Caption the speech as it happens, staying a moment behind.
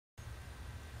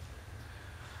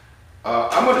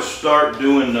I'm going to start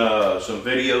doing some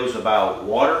videos about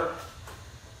water.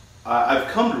 I've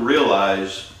come to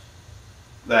realize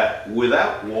that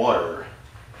without water,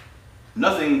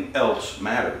 nothing else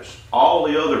matters. All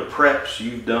the other preps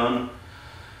you've done,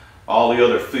 all the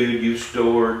other food you've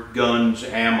stored, guns,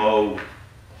 ammo,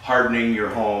 hardening your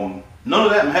home, none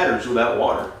of that matters without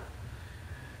water.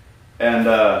 And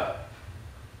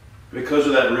because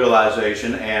of that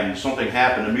realization, and something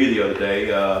happened to me the other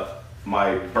day,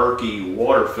 my Berkey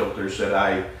water filters that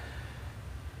I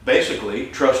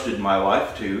basically trusted my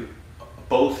life to,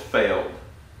 both failed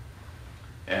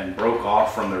and broke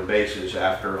off from their bases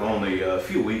after only a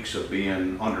few weeks of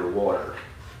being underwater.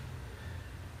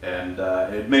 And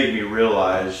it made me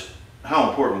realize how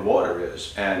important water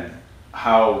is and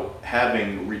how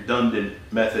having redundant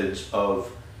methods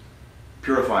of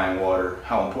purifying water,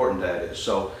 how important that is.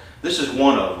 So this is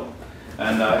one of them.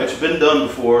 And it's been done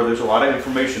before. There's a lot of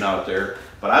information out there,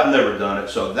 but I've never done it.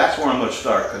 So that's where I'm going to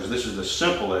start, because this is the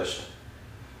simplest,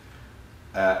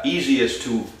 easiest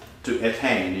to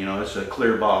attain. You know, it's a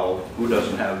clear bottle. Who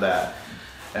doesn't have that?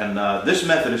 And this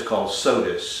method is called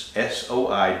SODIS,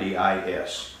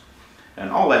 S-O-I-D-I-S. And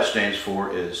all that stands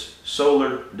for is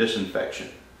solar disinfection.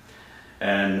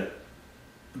 And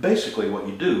basically what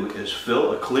you do is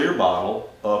fill a clear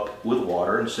bottle up with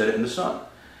water and set it in the sun.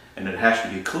 And it has to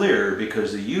be clear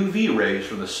because the UV rays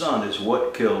from the sun is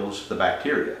what kills the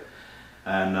bacteria.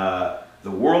 And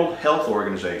the World Health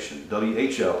Organization,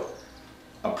 WHO,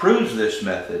 approves this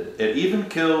method. It even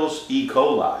kills E.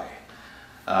 coli.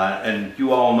 And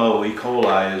you all know E.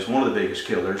 coli is one of the biggest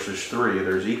killers. There's three.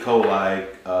 There's E. coli.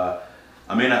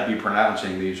 I may not be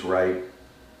pronouncing these right,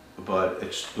 but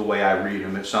it's the way I read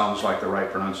them. It sounds like the right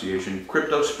pronunciation.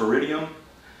 Cryptosporidium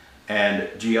and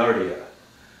Giardia.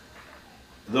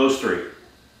 Those three.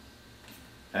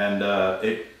 And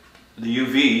the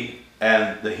UV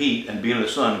and the heat and being in the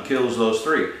sun kills those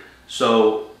three.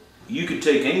 So you could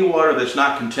take any water that's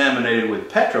not contaminated with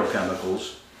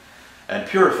petrochemicals and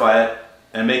purify it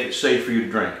and make it safe for you to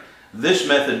drink. This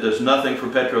method does nothing for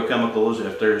petrochemicals.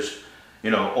 If there's, you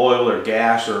know, oil or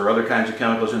gas or other kinds of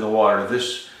chemicals in the water,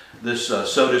 this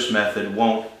SODIS method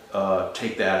won't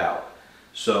take that out.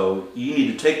 So you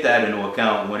need to take that into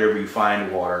account whenever you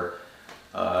find water.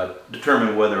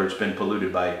 Determine whether it's been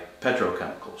polluted by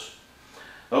petrochemicals.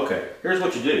 Okay, here's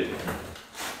what you do.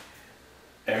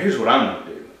 And here's what I'm going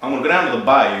to do. I'm going to go down to the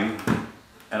bayou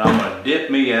and I'm going to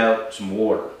dip me out some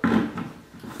water.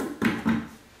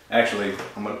 Actually,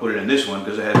 I'm going to put it in this one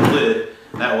because it has a lid.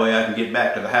 That way I can get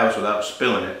back to the house without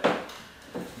spilling it.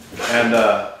 And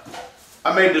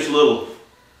I made this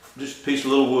piece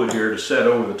of little wood here to set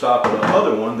over the top of the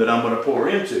other one that I'm going to pour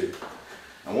into.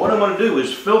 And what I'm going to do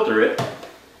is filter it.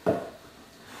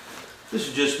 This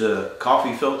is just a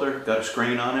coffee filter, got a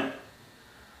screen on it.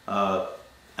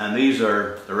 And these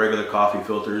are the regular coffee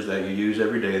filters that you use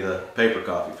every day, the paper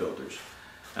coffee filters.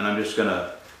 And I'm just going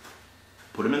to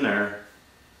put them in there,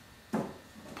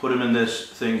 put them in this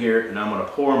thing here, and I'm going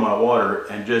to pour my water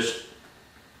and just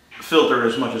filter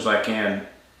as much as I can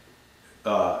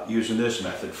using this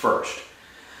method first.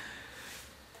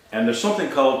 And there's something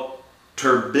called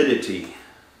turbidity.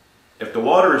 If the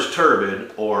water is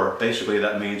turbid, or basically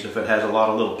that means if it has a lot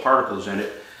of little particles in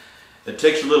it, it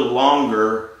takes a little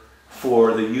longer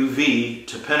for the UV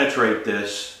to penetrate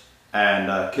this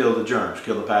and kill the germs,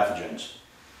 kill the pathogens.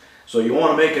 So you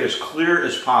want to make it as clear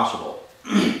as possible.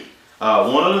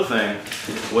 One other thing,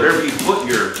 whatever you put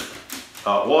your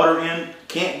water in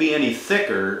can't be any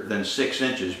thicker than 6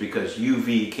 inches because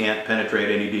UV can't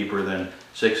penetrate any deeper than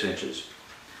 6 inches.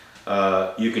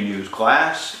 You can use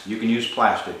glass, you can use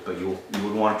plastic, but you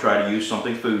would want to try to use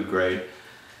something food grade.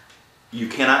 You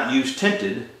cannot use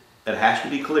tinted. It has to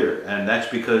be clear, and that's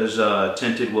because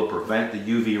tinted will prevent the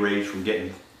UV rays from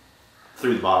getting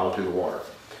through the bottle to the water.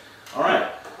 Alright,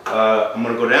 I'm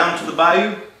going to go down to the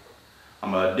bayou.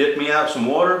 I'm going to dip me out some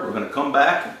water. We're going to come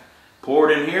back,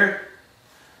 pour it in here,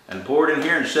 and pour it in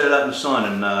here and set it out in the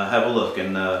sun and have a look,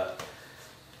 and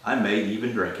I may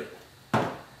even drink it.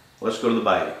 Let's go to the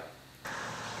bayou.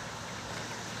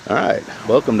 Alright,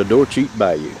 welcome to Door Cheat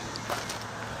Bayou.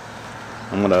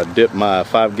 I'm going to dip my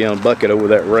 5-gallon bucket over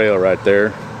that rail right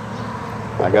there.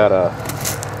 I got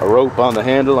a rope on the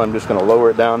handle. I'm just going to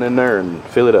lower it down in there and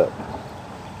fill it up.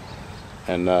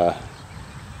 And I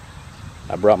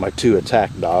brought my 2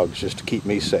 attack dogs just to keep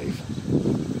me safe.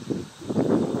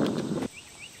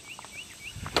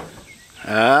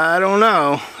 I don't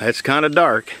know. It's kind of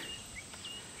dark.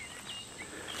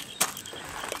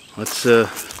 Let's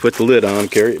put the lid on,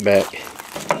 carry it back.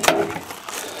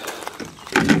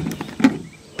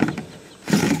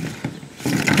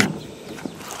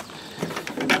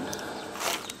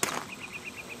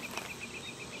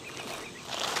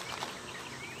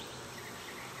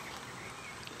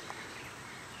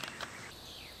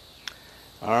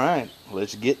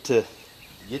 let's get to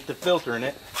filtering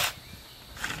it.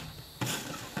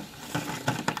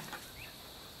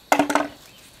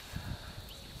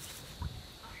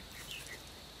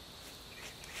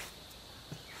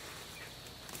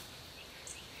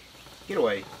 Get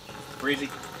away, Breezy.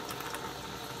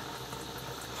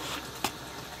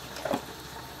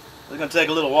 It's gonna take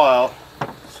a little while,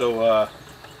 so I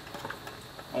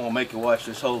won't make you watch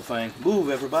this whole thing. Move,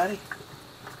 everybody.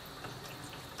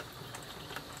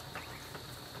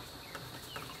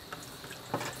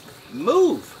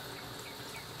 Move.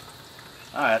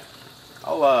 All right,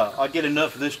 I'll get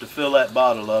enough of this to fill that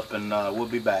bottle up, and we'll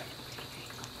be back.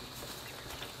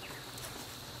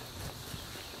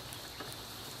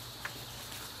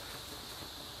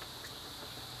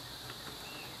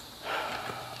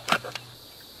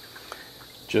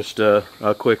 Just a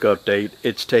quick update.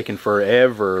 It's taken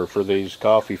forever for these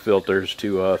coffee filters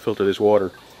to filter this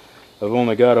water. I've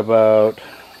only got about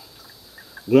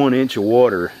 1 inch of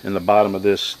water in the bottom of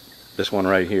this one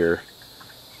right here,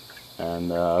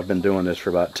 and I've been doing this for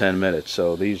about 10 minutes.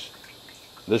 So this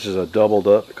is a doubled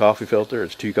up coffee filter.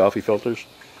 It's 2 coffee filters,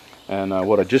 and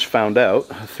what I just found out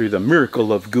through the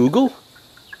miracle of Google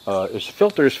is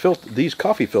these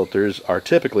coffee filters are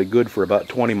typically good for about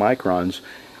 20 microns,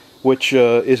 which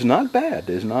is not bad.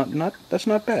 That's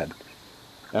not bad.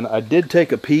 And I did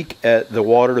take a peek at the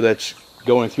water that's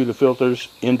going through the filters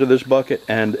into this bucket,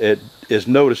 and it is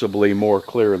noticeably more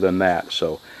clear than that.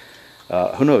 So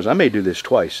who knows? I may do this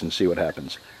twice and see what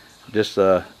happens. Just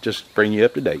bring you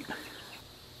up to date.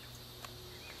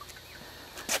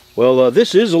 Well,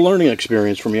 this is a learning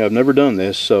experience for me. I've never done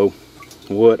this, so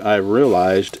what I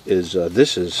realized is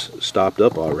this is stopped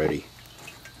up already,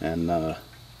 and let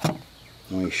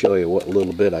me show you what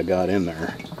little bit I got in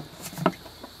there.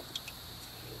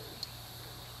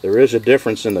 There is a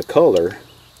difference in the color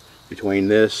between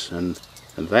this and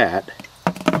that,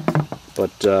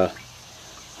 but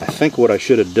I think what I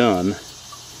should have done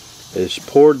is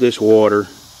poured this water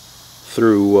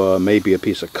through maybe a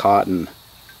piece of cotton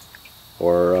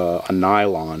or a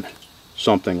nylon,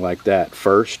 something like that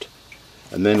first,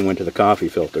 and then went to the coffee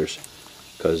filters,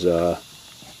 because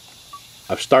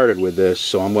I've started with this,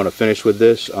 so I'm going to finish with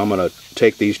this. I'm going to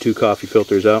take these 2 coffee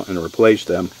filters out and replace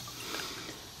them.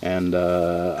 And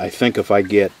I think if I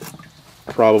get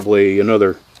probably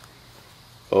another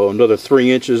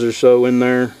 3 inches or so in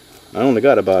there, I only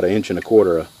got about 1.25 inches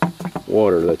of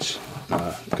water that's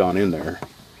gone in there.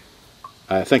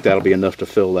 I think that'll be enough to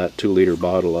fill that 2-liter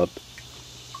bottle up.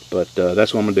 But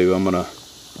that's what I'm going to do. I'm going to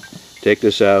take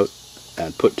this out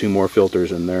and put 2 more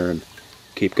filters in there and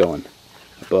keep going.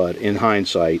 But in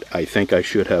hindsight, I think I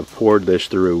should have poured this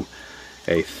through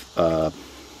a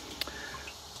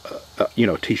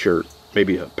t-shirt,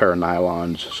 maybe a pair of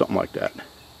nylons, something like that.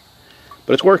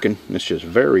 But it's working. It's just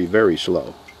very, very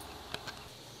slow.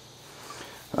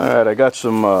 Alright, I got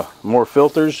some more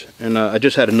filters, and I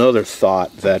just had another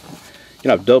thought that,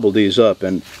 I've doubled these up,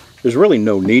 and there's really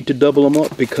no need to double them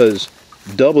up, because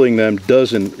doubling them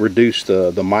doesn't reduce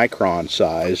the micron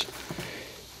size.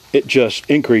 It just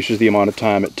increases the amount of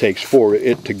time it takes for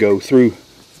it to go through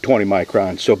 20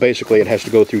 microns. So basically it has to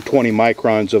go through 20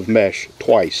 microns of mesh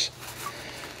twice.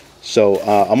 So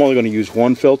I'm only going to use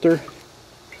 1 filter,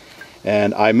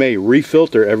 and I may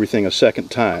refilter everything a second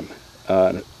time.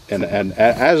 And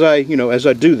as I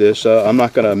do this, I'm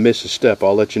not going to miss a step.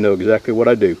 I'll let you know exactly what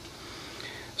I do.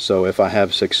 So if I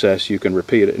have success, you can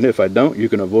repeat it, and if I don't, you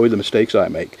can avoid the mistakes I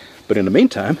make. But in the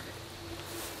meantime,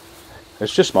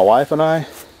 it's just my wife and I.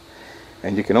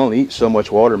 And you can only eat so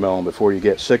much watermelon before you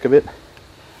get sick of it.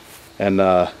 And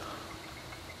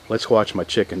let's watch my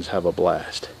chickens have a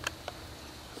blast.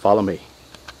 Follow me.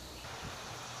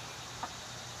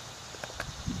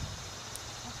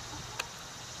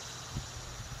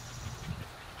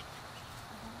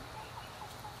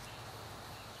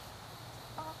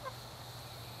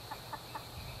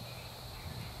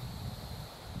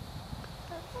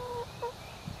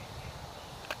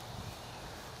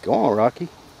 Go on, Rocky.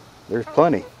 There's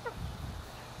plenty.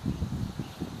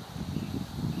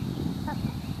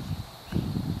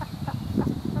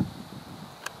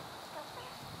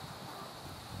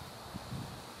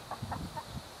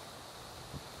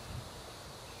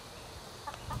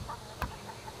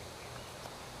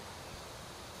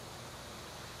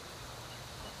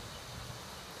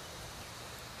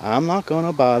 I'm not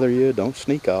gonna bother you. Don't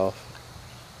sneak off.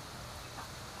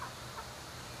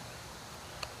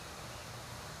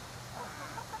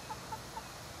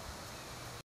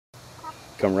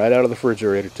 Come right out of the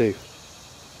refrigerator too.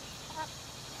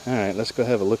 Alright, let's go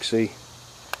have a look-see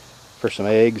for some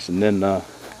eggs, and then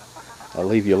I'll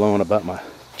leave you alone about my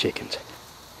chickens.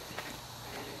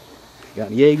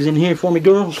 Got any eggs in here for me,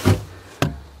 girls?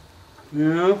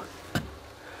 No?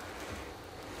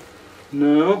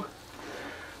 No?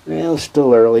 Well, it's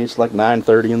still early. It's like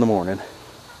 9:30 in the morning.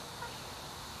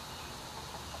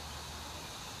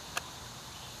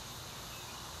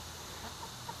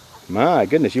 My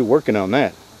goodness, you're working on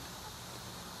that.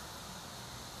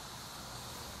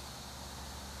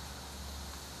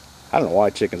 I don't know why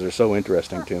chickens are so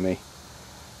interesting to me.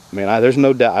 I mean, there's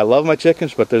no doubt. I love my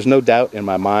chickens, but there's no doubt in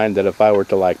my mind that if I were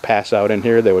to like pass out in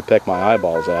here, they would peck my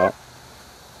eyeballs out.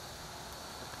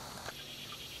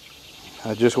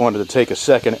 I just wanted to take a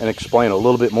second and explain a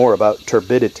little bit more about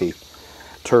turbidity,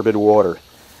 turbid water.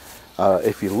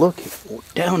 If you look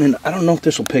down in, I don't know if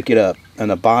this will pick it up, in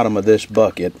the bottom of this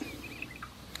bucket,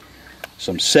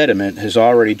 some sediment has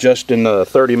already, just in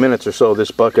 30 minutes or so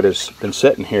this bucket has been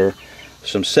sitting here,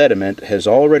 some sediment has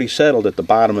already settled at the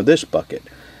bottom of this bucket.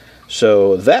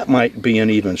 So that might be an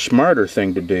even smarter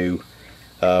thing to do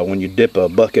when you dip a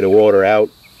bucket of water out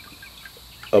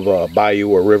of a bayou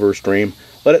or river stream.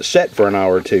 Let it set for an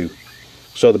hour or two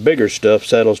so the bigger stuff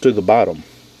settles to the bottom.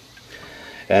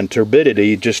 And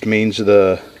turbidity just means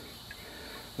the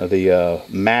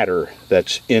matter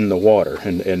that's in the water,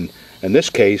 and in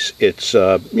this case it's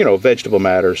you know, vegetable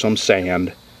matter, some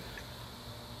sand,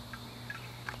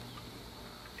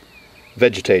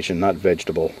 vegetation, not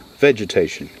vegetable,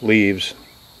 vegetation, leaves,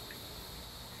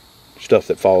 stuff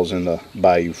that falls in the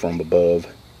bayou from above,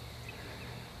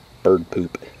 bird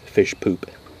poop, fish poop.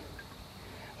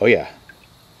 Oh yeah,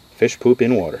 fish poop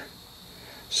in water.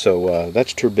 So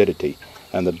that's turbidity.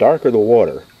 And the darker the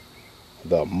water,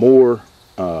 the more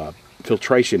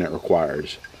filtration it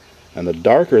requires. And the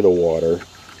darker the water,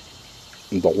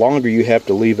 the longer you have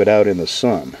to leave it out in the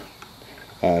sun.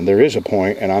 And there is a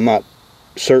point, and I'm not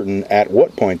certain at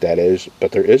what point that is,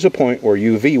 but there is a point where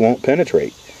UV won't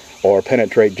penetrate, or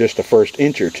penetrate just the first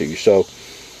inch or two. So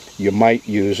you might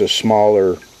use a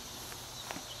smaller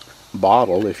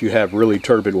bottle. If you have really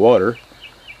turbid water,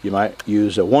 you might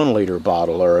use a 1 liter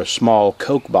bottle or a small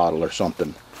Coke bottle or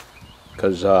something,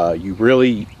 because you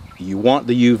want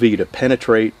the UV to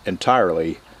penetrate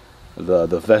entirely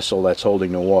the vessel that's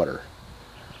holding the water.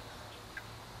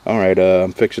 Alright,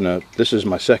 I'm fixing to, this is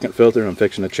my second filter. I'm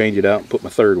fixing to change it out and put my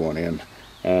third one in.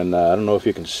 And I don't know if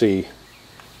you can see.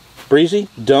 Breezy,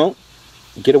 don't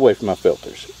get away from my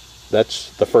filters.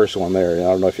 That's the first one there.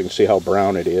 I don't know if you can see how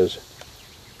brown it is.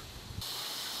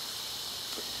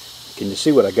 Can you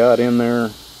see what I got in there?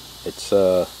 It's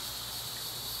I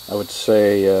would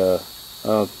say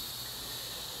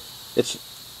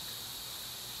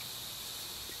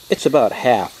it's about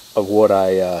half of what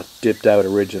I dipped out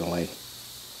originally,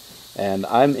 and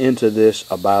I'm into this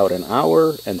about 1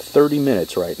 hour and 30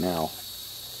 minutes right now.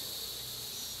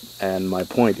 And my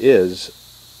point is,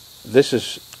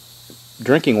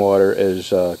 drinking water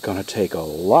is going to take a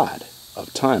lot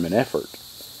of time and effort.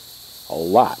 A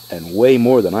lot, and way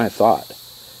more than I thought.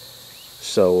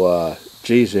 So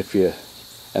geez, if you,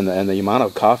 and the amount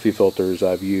of coffee filters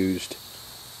I've used,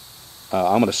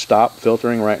 I'm going to stop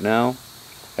filtering right now,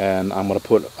 and I'm going to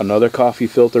put another coffee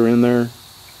filter in there,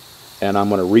 and I'm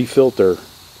going to refilter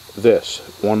this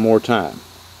one more time,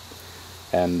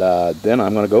 and then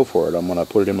I'm going to go for it. I'm going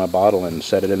to put it in my bottle and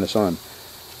set it in the sun,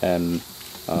 and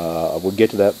we'll get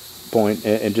to that point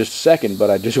in just a second. But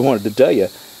I just wanted to tell you,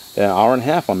 an hour and a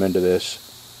half I'm into this,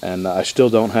 and I still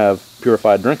don't have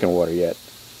purified drinking water yet.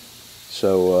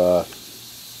 So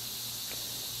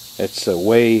it's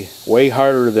way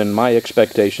harder than my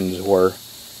expectations were.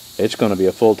 It's going to be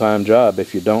a full-time job.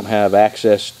 If you don't have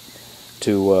access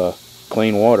to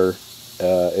clean water,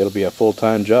 it'll be a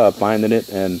full-time job finding it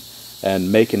and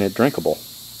making it drinkable.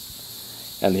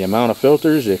 And the amount of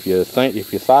filters, if you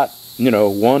thought, you know,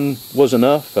 one was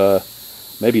enough,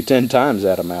 maybe 10 times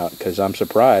that amount, because I'm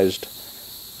surprised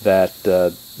that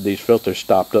these filters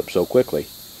stopped up so quickly.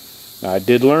 Now, I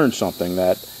did learn something,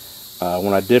 that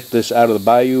when I dipped this out of the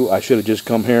bayou, I should have just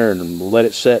come here and let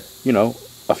it set, you know,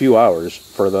 a few hours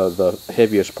for the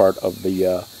heaviest part of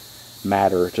the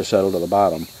matter to settle to the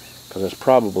bottom, because that's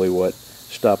probably what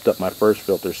stopped up my first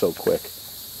filter so quick.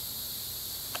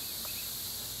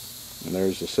 And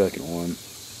there's the second one.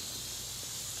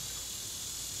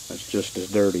 That's just as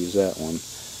dirty as that one,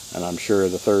 and I'm sure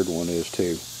the third one is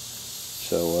too.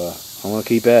 So I'm going to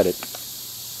keep at it.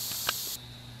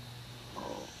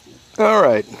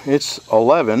 Alright, it's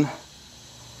 11,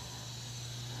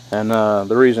 and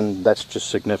the reason that's just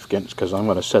significant is because I'm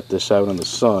going to set this out in the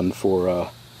sun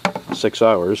for 6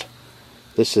 hours.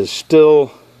 This is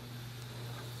still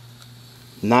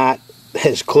not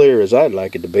as clear as I'd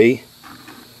like it to be.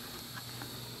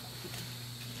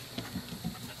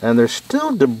 And there's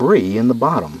still debris in the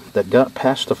bottom that got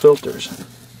past the filters.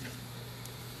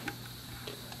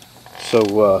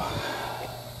 So,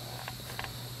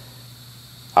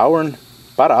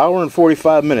 about an hour and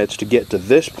 45 minutes to get to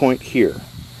this point here.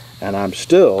 And I'm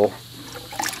still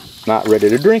not ready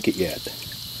to drink it yet.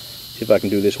 See if I can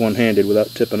do this one-handed without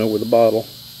tipping over the bottle.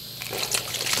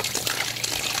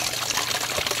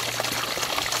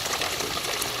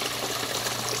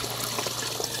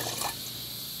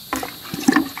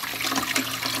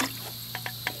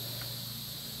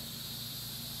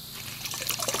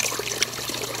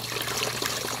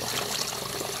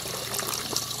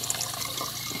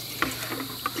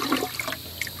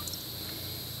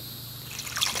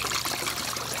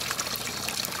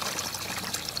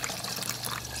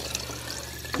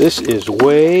 This is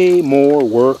way more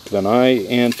work than I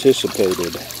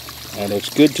anticipated, and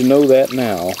it's good to know that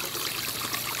now.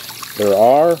 There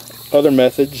are other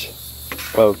methods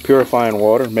of purifying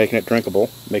water, making it drinkable,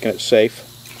 making it safe.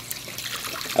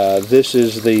 This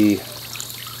is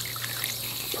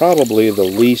probably the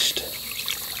least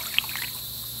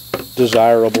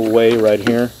desirable way right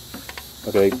here.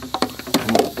 Okay, I'm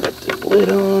going to put the lid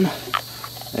on,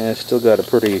 and it's still got a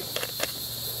pretty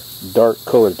dark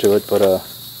color to it, but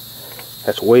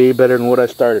that's way better than what I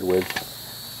started with.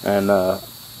 And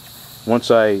once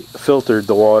I filtered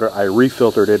the water, I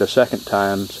refiltered it a second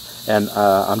time, and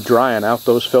I'm drying out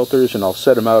those filters, and I'll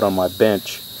set them out on my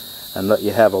bench and let you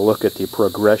have a look at the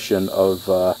progression of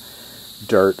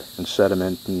dirt and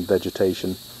sediment and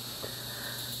vegetation.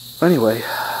 Anyway,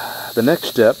 the next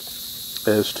step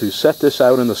is to set this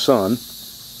out in the sun,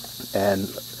 and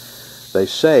they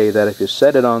say that if you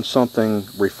set it on something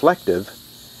reflective,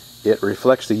 it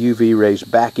reflects the UV rays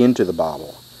back into the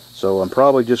bottle. So I'm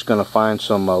probably just going to find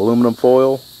some aluminum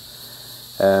foil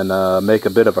and make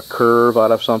a bit of a curve out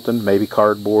of something, maybe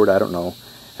cardboard, I don't know,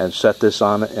 and set this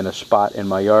on in a spot in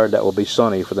my yard that will be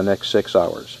sunny for the next 6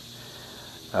 hours.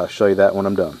 I'll show you that when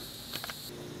I'm done.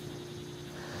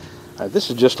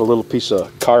 This is just a little piece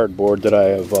of cardboard that I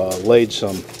have laid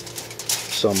some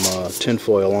tin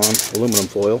foil on, aluminum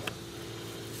foil.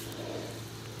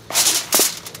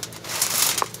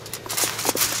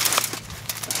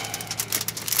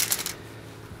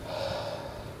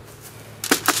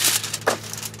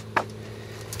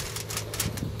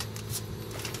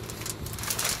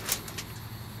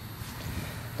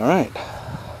 All right,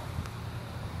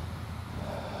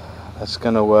 that's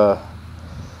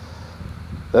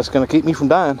gonna keep me from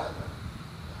dying,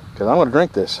 because I'm gonna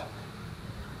drink this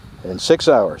in 6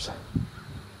 hours.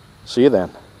 See you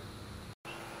then.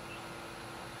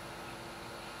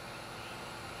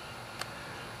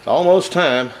 It's almost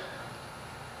time.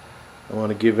 I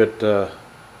want to give it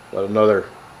another.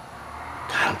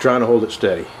 I'm trying to hold it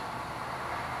steady.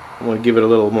 I want to give it a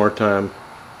little more time.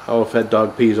 Oh, if that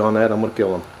dog pees on that, I'm gonna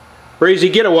kill him. Breezy,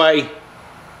 get away!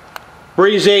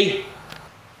 Breezy!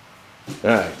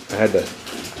 Alright, I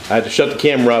had to shut the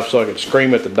camera off so I could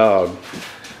scream at the dog.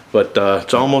 But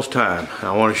it's almost time.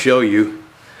 I want to show you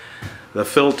the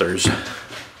filters.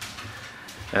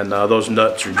 And those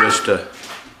nuts are just to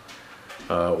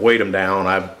weight them down.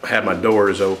 I've had my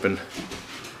doors open.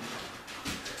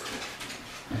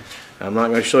 I'm not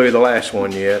going to show you the last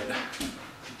one yet.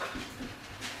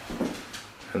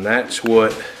 And that's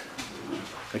what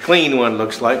the clean one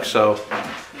looks like. So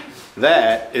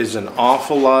that is an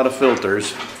awful lot of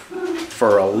filters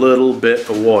for a little bit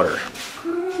of water.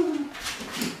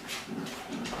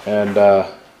 And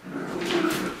oh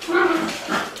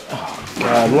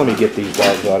God, let me get these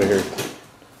dogs out of here.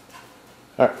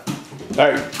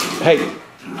 Alright, hey.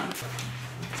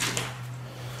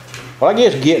 Well, I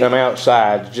guess getting them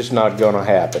outside is just not going to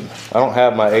happen. I don't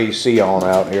have my AC on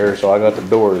out here, so I got the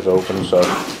doors open. So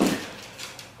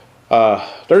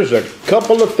there's a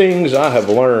couple of things I have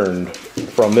learned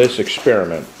from this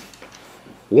experiment.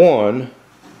 One,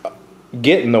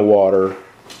 getting the water,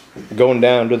 going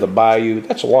down to the bayou,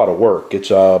 that's a lot of work. It's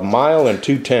 1 2/10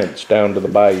 miles down to the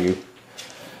bayou.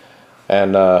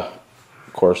 And of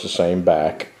course the same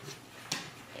back.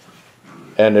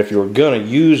 And if you're going to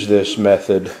use this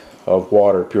method of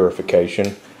water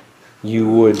purification, you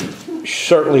would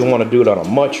certainly want to do it on a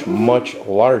much, much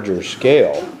larger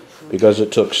scale, because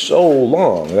it took so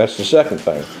long. That's the second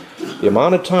thing. The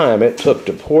amount of time it took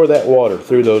to pour that water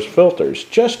through those filters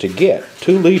just to get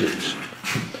 2 liters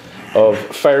of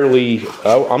fairly,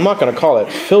 I'm not going to call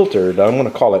it filtered, I'm going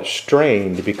to call it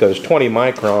strained, because 20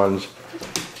 microns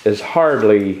is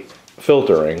hardly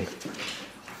filtering.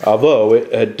 Although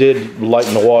it did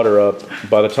lighten the water up.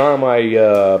 By the time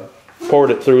I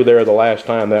poured it through there the last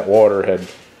time, that water had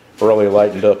really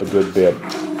lightened up a good bit.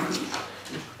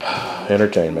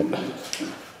 Entertainment.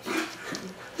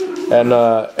 And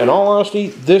in all honesty,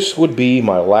 this would be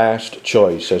my last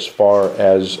choice as far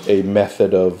as a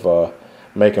method of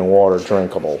making water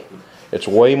drinkable. It's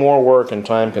way more work and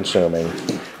time consuming,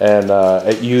 and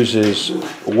it uses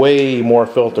way more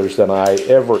filters than I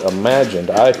ever imagined.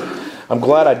 I'm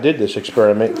glad I did this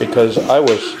experiment because I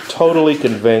was totally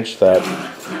convinced that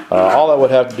all I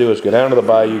would have to do is go down to the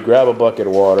bayou, grab a bucket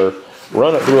of water,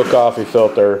 run it through a coffee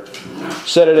filter,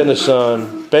 set it in the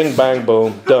sun, bing, bang,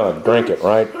 boom, done. Drink it,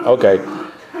 right? Okay.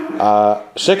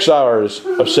 6 hours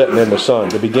of sitting in the sun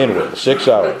to begin with, 6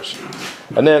 hours.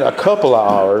 And then a couple of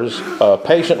hours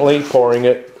patiently pouring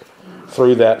it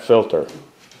through that filter,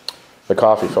 the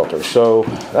coffee filter. So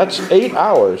that's 8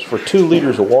 hours for 2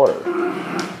 liters of water.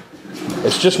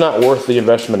 It's just not worth the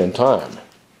investment in time.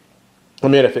 I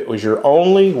mean, if it was your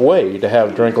only way to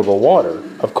have drinkable water,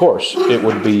 of course, it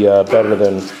would be better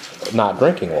than not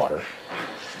drinking water.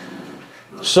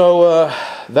 So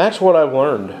that's what I've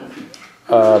learned.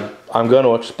 I'm going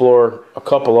to explore a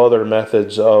couple other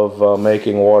methods of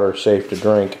making water safe to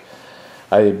drink.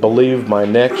 I believe my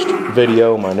next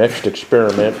video, my next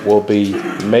experiment, will be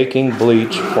making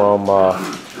bleach from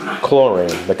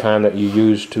chlorine, the kind that you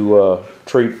use to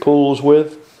treat pools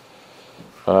with,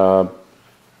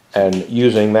 and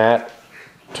using that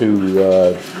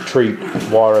to treat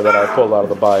water that I pull out of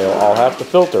the bayou. I'll have to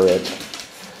filter it.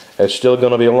 It's still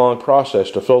going to be a long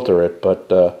process to filter it, but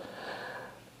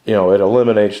you know, it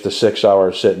eliminates the 6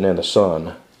 hours sitting in the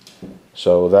sun.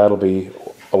 So that'll be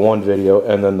one video,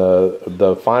 and then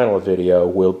the final video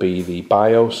will be the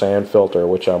bio sand filter,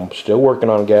 which I'm still working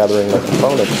on gathering the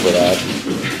components for that.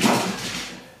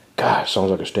 Gosh,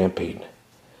 sounds like a stampede.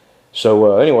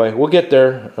 So anyway, we'll get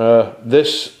there.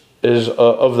 This is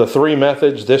of the 3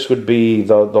 methods, this would be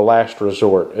the last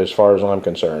resort as far as I'm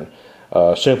concerned,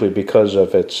 simply because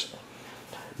of its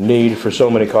need for so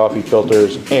many coffee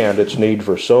filters and its need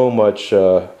for so much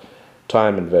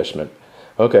time investment.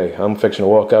 Okay, I'm fixing to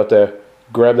walk out there,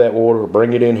 grab that water,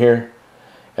 bring it in here,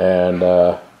 and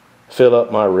fill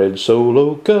up my red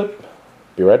Solo cup.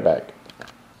 Be right back.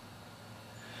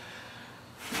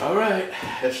 All right,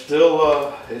 it's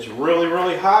still, it's really,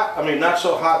 really hot. I mean, not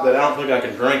so hot that I don't think I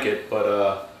can drink it,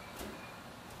 but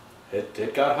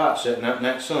it got hot sitting out in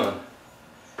that sun.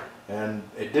 And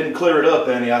it didn't clear it up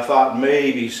any. I thought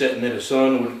maybe sitting in the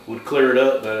sun would clear it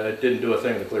up, but it didn't do a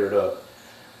thing to clear it up.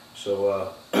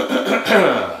 So,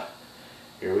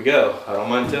 here we go. I don't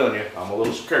mind telling you, I'm a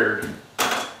little scared.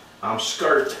 I'm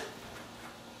scared.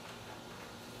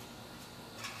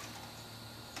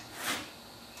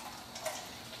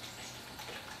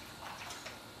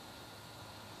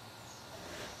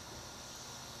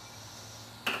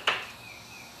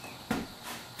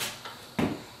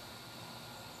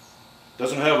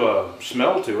 Doesn't have a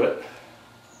smell to it.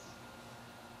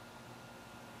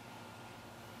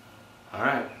 All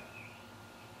right.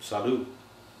 Salud.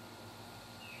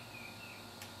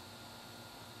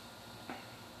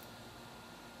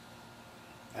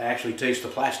 I actually taste the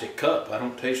plastic cup. I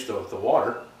don't taste the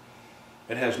water.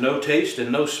 It has no taste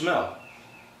and no smell.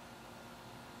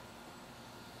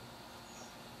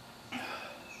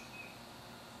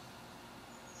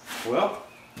 Well,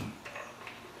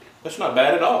 that's not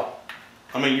bad at all.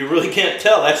 I mean, you really can't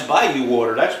tell. That's bayou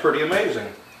water. That's pretty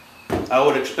amazing. I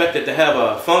would expect it to have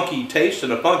a funky taste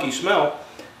and a funky smell,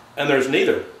 and there's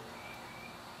neither.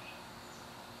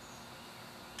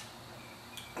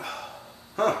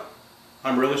 Huh.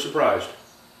 I'm really surprised.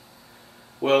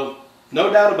 Well,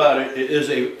 no doubt about it, it is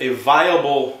a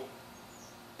viable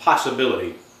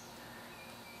possibility.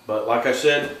 But like I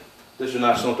said, this is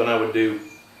not something I would do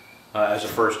as a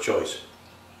first choice.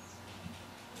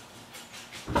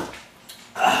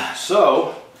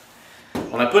 So,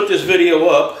 when I put this video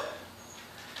up,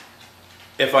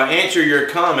 if I answer your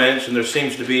comments and there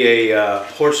seems to be a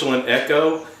porcelain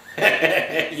echo,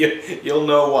 you'll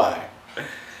know why.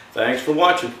 Thanks for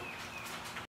watching.